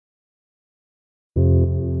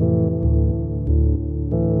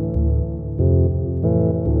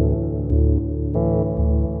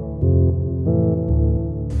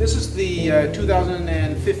the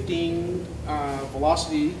 2015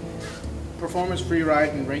 Velocity Performance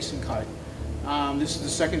Freeride and Racing Kite. This is the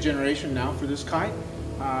second generation now for this kite.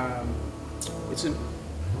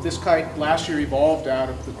 This kite last year evolved out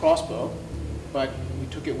of the crossbow, but we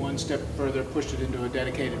took it one step further, pushed it into a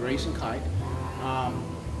dedicated racing kite.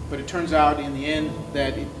 But it turns out in the end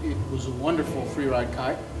that it was a wonderful freeride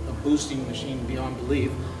kite, a boosting machine beyond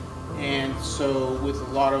belief. And so with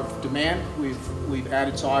a lot of demand, we've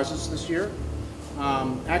added sizes this year.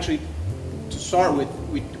 Actually, to start with,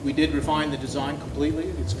 we did refine the design completely.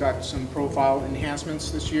 It's got some profile enhancements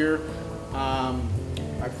this year.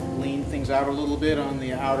 I've leaned things out a little bit on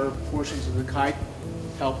the outer portions of the kite,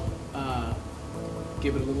 help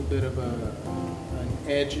give it a little bit of an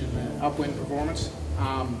edge in the upwind performance.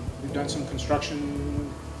 We've done some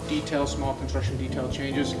construction detail, small construction detail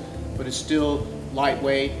changes, but it's still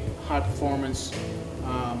lightweight, high performance,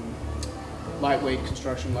 lightweight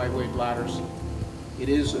construction, lightweight bladders. It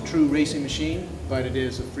is a true racing machine, but it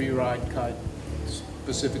is a free ride kite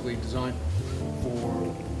specifically designed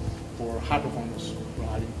for high performance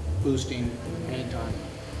riding, boosting, anytime.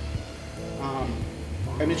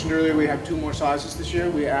 I mentioned earlier we have two more sizes this year.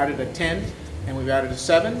 We added a 10 and we've added a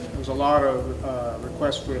 7. There was a lot of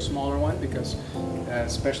requests for a smaller one because,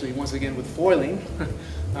 especially once again with foiling,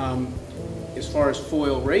 as far as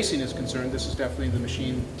foil racing is concerned, this is definitely the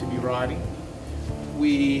machine to be riding.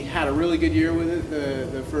 We had a really good year with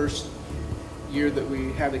it. The first year that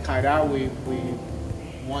we had the kite out, we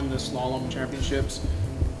won the slalom championships.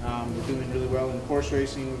 We're doing really well in horse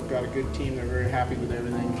racing. We've got a good team. They're very happy with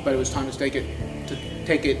everything. But it was time to take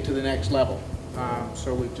it to the next level.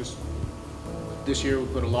 So we just this year we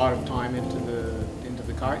put a lot of time into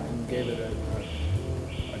the kite and gave it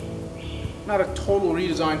not a total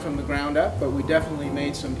redesign from the ground up, but we definitely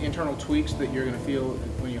made some internal tweaks that you're going to feel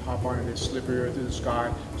when you hop on it. It's slipperier through the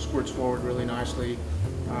sky, squirts forward really nicely.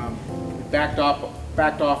 Backed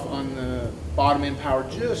off on the bottom end power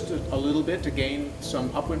just a little bit to gain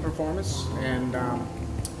some upwind performance, and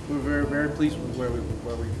we're very, very pleased with where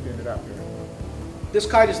we ended up here. This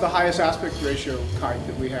kite is the highest aspect ratio kite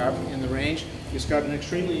that we have in the range. It's got an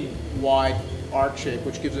extremely wide arc shape,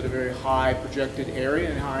 which gives it a very high projected area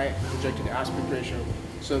and high projected aspect ratio.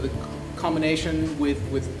 So the combination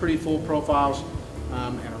with pretty full profiles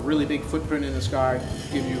and a really big footprint in the sky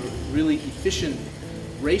gives you a really efficient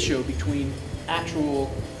ratio between actual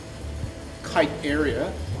kite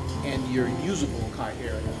area and your usable kite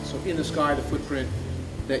area. So in the sky, the footprint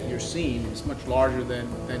that you're seeing is much larger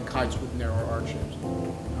than kites with narrow arc shapes.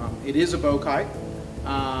 It is a bow kite.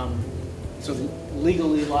 It's a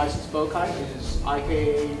legally licensed bow kite. It is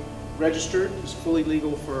IKA registered. It's fully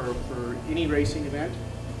legal for any racing event.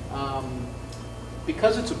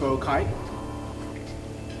 Because it's a bow kite,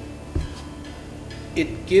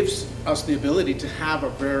 it gives us the ability to have a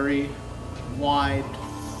very wide,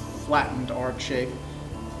 flattened arc shape,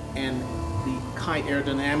 and the kite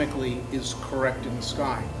aerodynamically is correct in the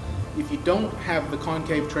sky. If you don't have the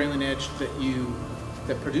concave trailing edge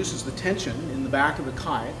that produces the tension in the back of the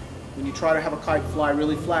kite, when you try to have a kite fly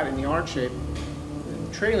really flat in the arc shape,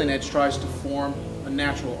 the trailing edge tries to form a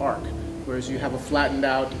natural arc, whereas you have a flattened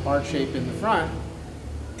out arc shape in the front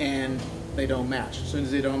and they don't match. As soon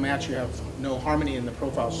as they don't match, you have no harmony in the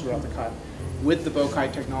profiles throughout the kite. With the bow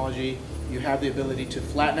kite technology, you have the ability to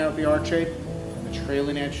flatten out the arc shape, and the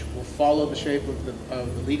trailing edge will follow the shape of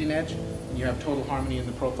the leading edge, and you have total harmony in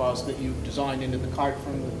the profiles that you've designed into the kite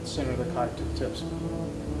from the center of the kite to the tips.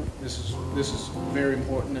 This is very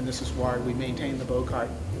important, and this is why we maintain the bow kite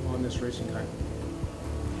on this racing kite.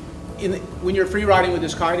 When you're free riding with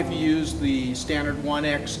this kite, if you use the standard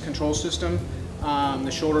 1X control system,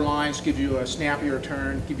 the shoulder lines give you a snappier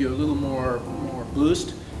turn, give you a little more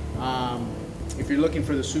boost. If you're looking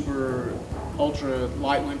for the super ultra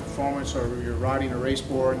light wind performance, or you're riding a race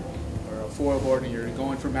board or a foil board and you're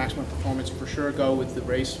going for maximum performance, for sure go with the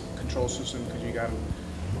race control system, because you got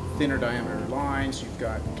thinner diameter lines, you've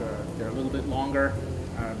got they're a little bit longer.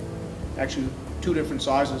 Actually, two different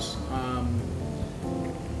sizes.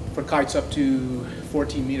 For kites up to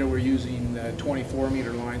 14 meter, we're using 24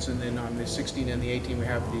 meter lines, and then on the 16 and the 18, we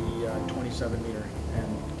have the 27 meter,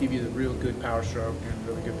 and give you the real good power stroke and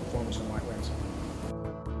really good performance in light winds.